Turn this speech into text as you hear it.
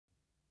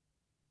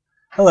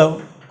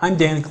Hello, I'm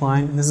Dan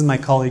Cline, and this is my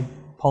colleague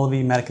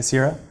Pallavi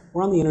Madakasira.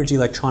 We're on the energy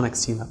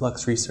electronics team at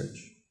Lux Research.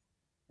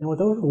 And with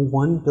over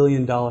 $1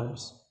 billion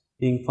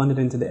being funded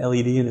into the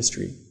LED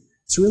industry,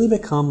 it's really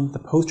become the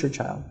poster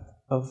child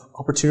of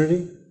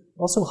opportunity,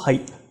 but also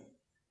hype.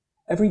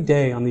 Every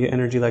day on the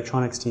energy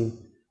electronics team,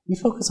 we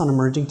focus on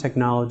emerging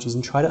technologies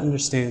and try to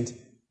understand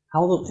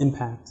how they'll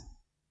impact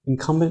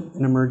incumbent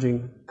and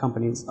emerging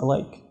companies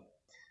alike.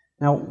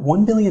 Now,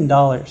 $1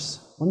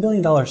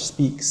 billion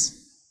speaks.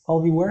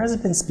 Pallavi, where has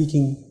it been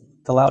speaking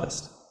the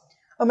loudest?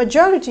 A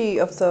majority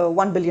of the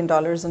 $1 billion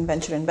in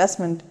venture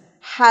investment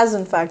has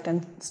in fact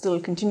and still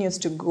continues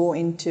to go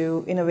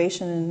into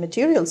innovation in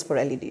materials for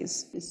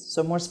LEDs.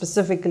 So more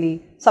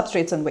specifically,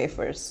 substrates and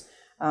wafers,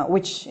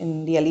 which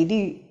in the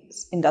LED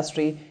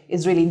industry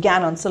is really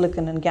GaN on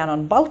silicon and GaN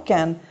on bulk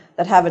GaN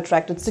that have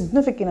attracted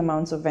significant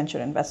amounts of venture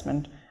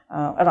investment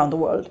around the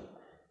world.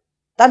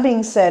 That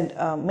being said,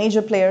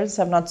 major players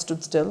have not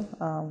stood still.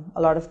 A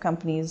lot of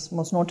companies,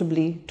 most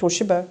notably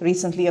Toshiba,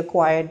 recently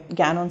acquired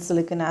GaN on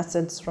silicon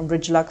assets from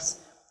Lux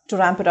to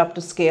ramp it up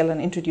to scale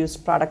and introduce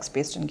products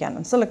based on GaN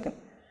on silicon.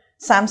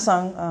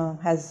 Samsung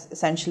has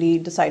essentially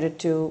decided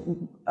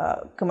to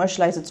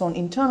commercialize its own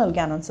internal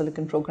GaN on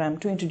silicon program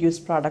to introduce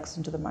products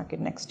into the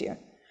market next year.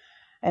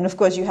 And of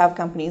course, you have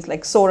companies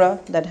like Sora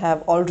that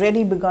have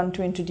already begun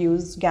to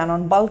introduce GaN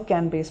on bulk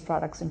GaN based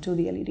products into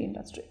the LED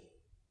industry.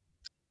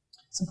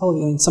 So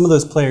Pallavi, some of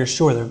those players,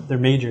 sure, they're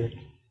major,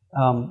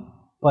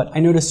 but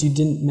I noticed you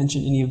didn't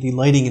mention any of the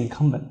lighting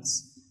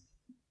incumbents.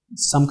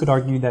 Some could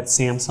argue that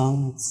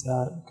Samsung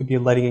could be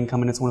a lighting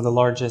incumbent. It's one of the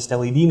largest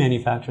LED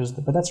manufacturers,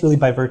 but that's really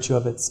by virtue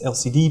of its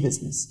LCD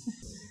business.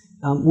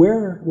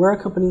 Where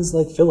are companies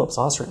like Philips,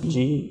 Osram,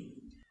 GE?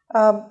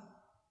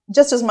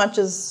 Just as much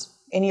as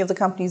any of the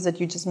companies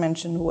that you just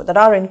mentioned that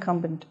are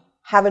incumbent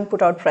haven't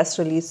put out press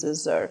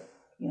releases or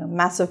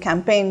massive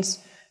campaigns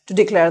to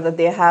declare that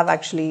they have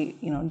actually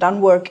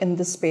done work in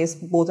this space,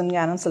 both in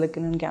GaN on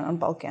silicon and GaN on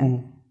bulk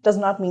GaN, does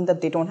not mean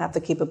that they don't have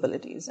the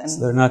capabilities. And so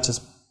they're not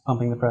just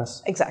pumping the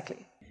press. Exactly.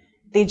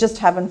 They just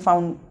haven't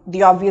found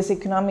the obvious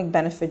economic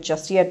benefit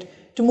just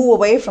yet to move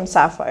away from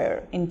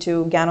sapphire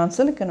into GaN on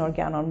silicon or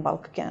GaN on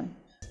bulk GaN.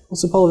 Well,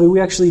 so Pallavi,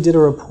 we actually did a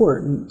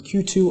report in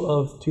Q2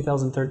 of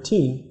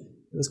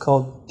 2013. It was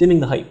called Dimming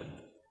the Hype.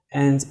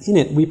 And in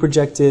it, we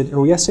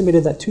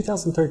estimated that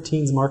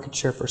 2013's market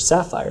share for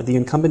sapphire, the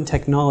incumbent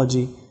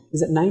technology,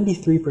 is at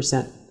 93%,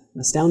 an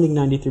astounding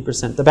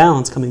 93%, the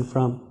balance coming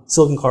from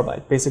silicon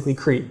carbide, basically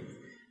Cree.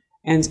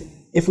 And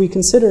if we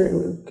consider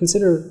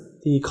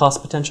the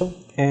cost potential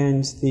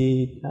and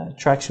the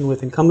traction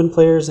with incumbent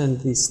players and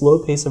the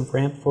slow pace of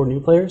ramp for new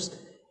players,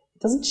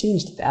 it doesn't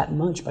change that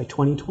much by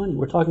 2020.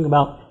 We're talking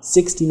about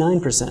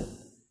 69%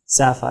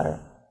 sapphire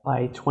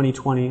by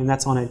 2020, and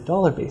that's on a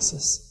dollar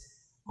basis.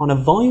 On a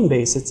volume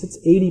basis, it's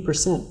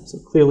 80%, so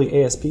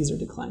clearly ASPs are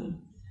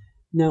declining.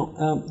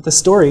 Now, the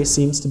story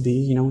seems to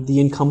be, the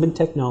incumbent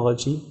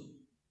technology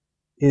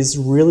is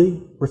really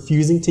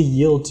refusing to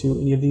yield to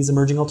any of these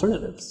emerging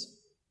alternatives.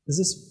 Is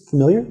this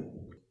familiar?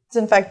 It's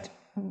in fact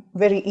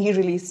very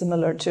eerily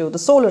similar to the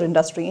solar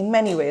industry in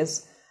many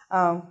ways.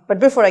 But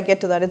before I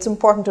get to that, it's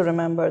important to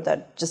remember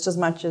that just as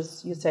much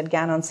as you said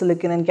GaN on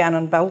silicon and GaN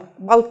on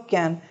bulk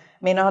GaN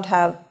may not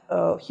have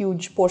a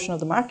huge portion of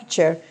the market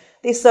share,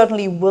 they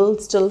certainly will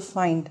still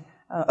find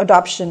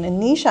adoption in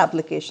niche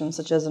applications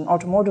such as in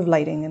automotive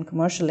lighting and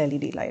commercial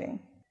LED lighting.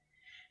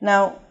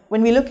 Now,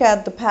 when we look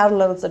at the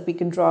parallels that we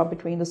can draw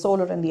between the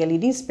solar and the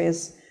LED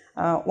space,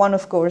 one,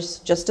 of course,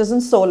 just as in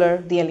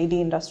solar, the LED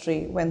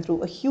industry went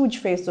through a huge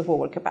phase of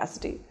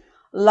overcapacity,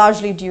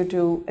 largely due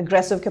to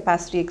aggressive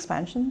capacity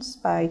expansions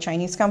by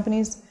Chinese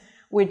companies,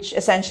 which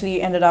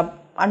essentially ended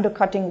up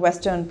undercutting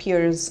Western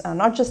peers,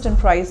 not just in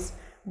price,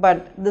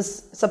 but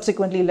this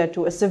subsequently led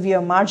to a severe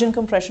margin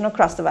compression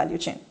across the value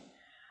chain.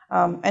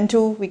 And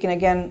two, we can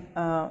again,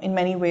 in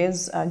many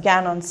ways,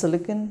 GaN on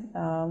silicon,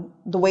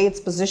 the way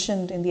it's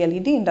positioned in the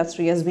LED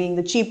industry as being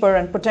the cheaper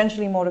and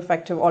potentially more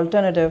effective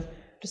alternative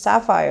to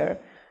sapphire,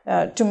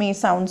 to me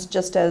sounds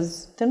just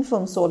as thin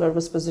film solar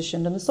was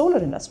positioned in the solar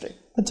industry.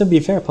 But to be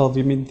fair,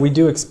 Pallavi, we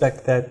do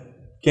expect that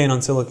GaN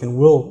on silicon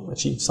will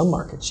achieve some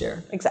market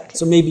share. Exactly.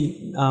 So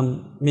maybe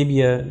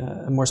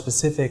a more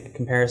specific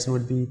comparison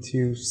would be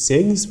to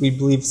SIGs. We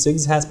believe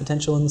SIGs has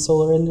potential in the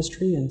solar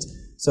industry, and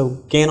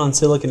so GaN on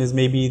silicon is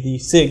maybe the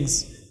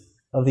SIGs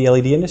of the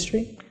LED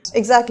industry?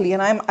 Exactly,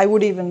 and I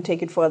would even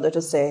take it further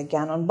to say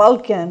GaN on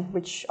bulk GaN,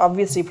 which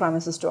obviously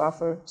promises to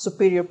offer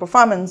superior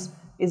performance,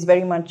 is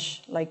very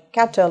much like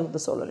CATL of the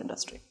solar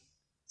industry.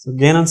 So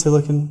GaN on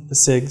silicon, the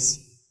SIGs,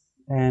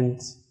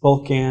 and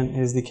bulk GaN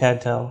is the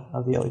CATL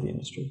of the LED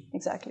industry.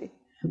 Exactly.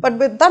 But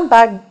with that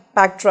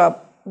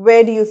backdrop,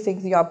 where do you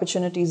think the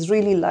opportunities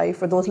really lie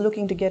for those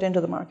looking to get into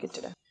the market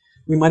today?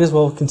 We might as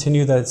well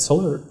continue the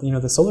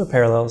solar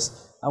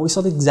parallels. We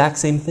saw the exact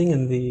same thing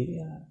in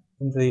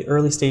the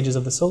early stages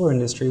of the solar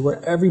industry,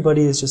 where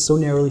everybody is just so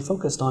narrowly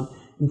focused on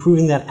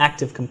improving that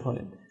active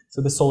component,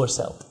 so the solar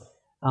cell.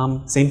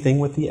 Same thing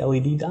with the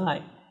LED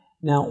die.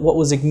 Now, what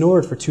was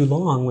ignored for too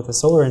long with the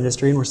solar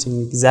industry, and we're seeing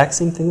the exact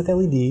same thing with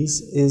LEDs,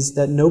 is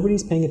that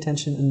nobody's paying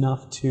attention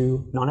enough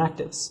to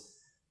non-actives.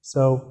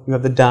 So you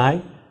have the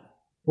die.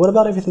 What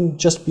about everything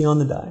just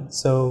beyond the die?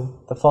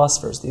 So the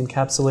phosphors, the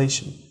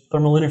encapsulation,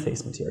 thermal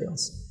interface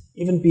materials,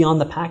 even beyond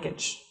the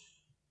package.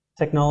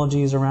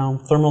 Technologies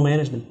around thermal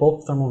management,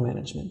 bulk thermal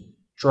management,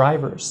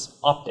 drivers,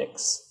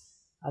 optics.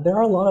 There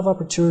are a lot of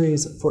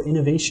opportunities for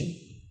innovation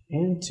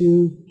and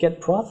to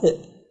get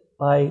profit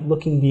by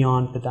looking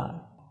beyond the die.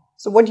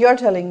 So what you're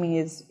telling me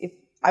is, if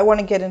I want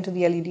to get into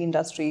the LED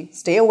industry,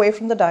 stay away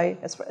from the die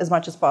as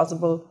much as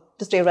possible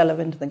to stay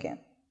relevant in the game.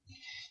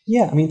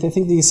 Yeah, I mean, I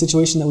think the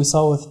situation that we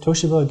saw with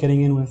Toshiba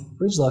getting in with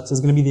BridgeLux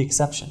is going to be the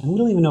exception, and we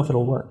don't even know if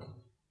it'll work.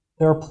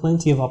 There are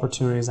plenty of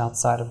opportunities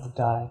outside of the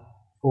die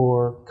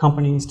for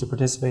companies to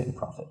participate and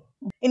profit.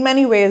 In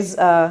many ways,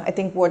 I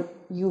think what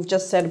you've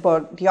just said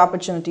about the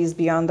opportunities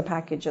beyond the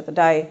package or the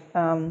die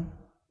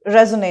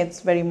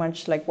resonates very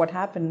much like what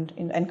happened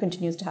and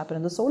continues to happen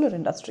in the solar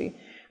industry,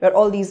 where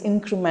all these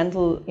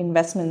incremental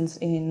investments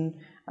in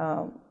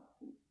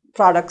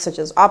products such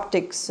as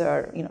optics,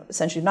 or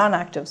essentially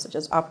non-actives such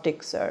as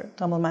optics or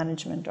thermal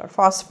management or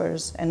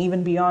phosphors, and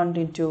even beyond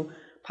into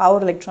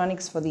power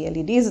electronics for the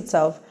LEDs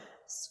itself,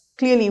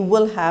 clearly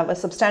will have a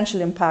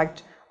substantial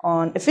impact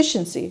on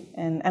efficiency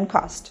and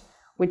cost,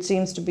 which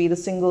seems to be the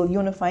single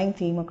unifying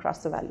theme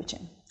across the value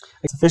chain.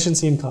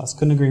 Efficiency and cost,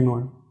 couldn't agree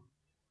more.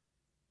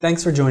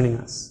 Thanks for joining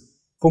us.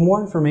 For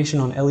more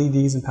information on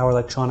LEDs and power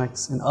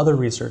electronics and other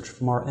research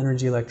from our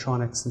Energy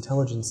Electronics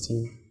Intelligence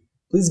team,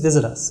 please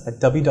visit us at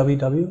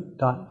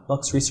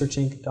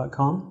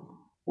www.luxresearchinc.com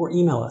or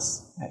email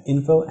us at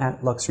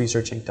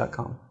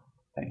info@luxresearchinc.com.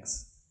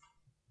 Thanks.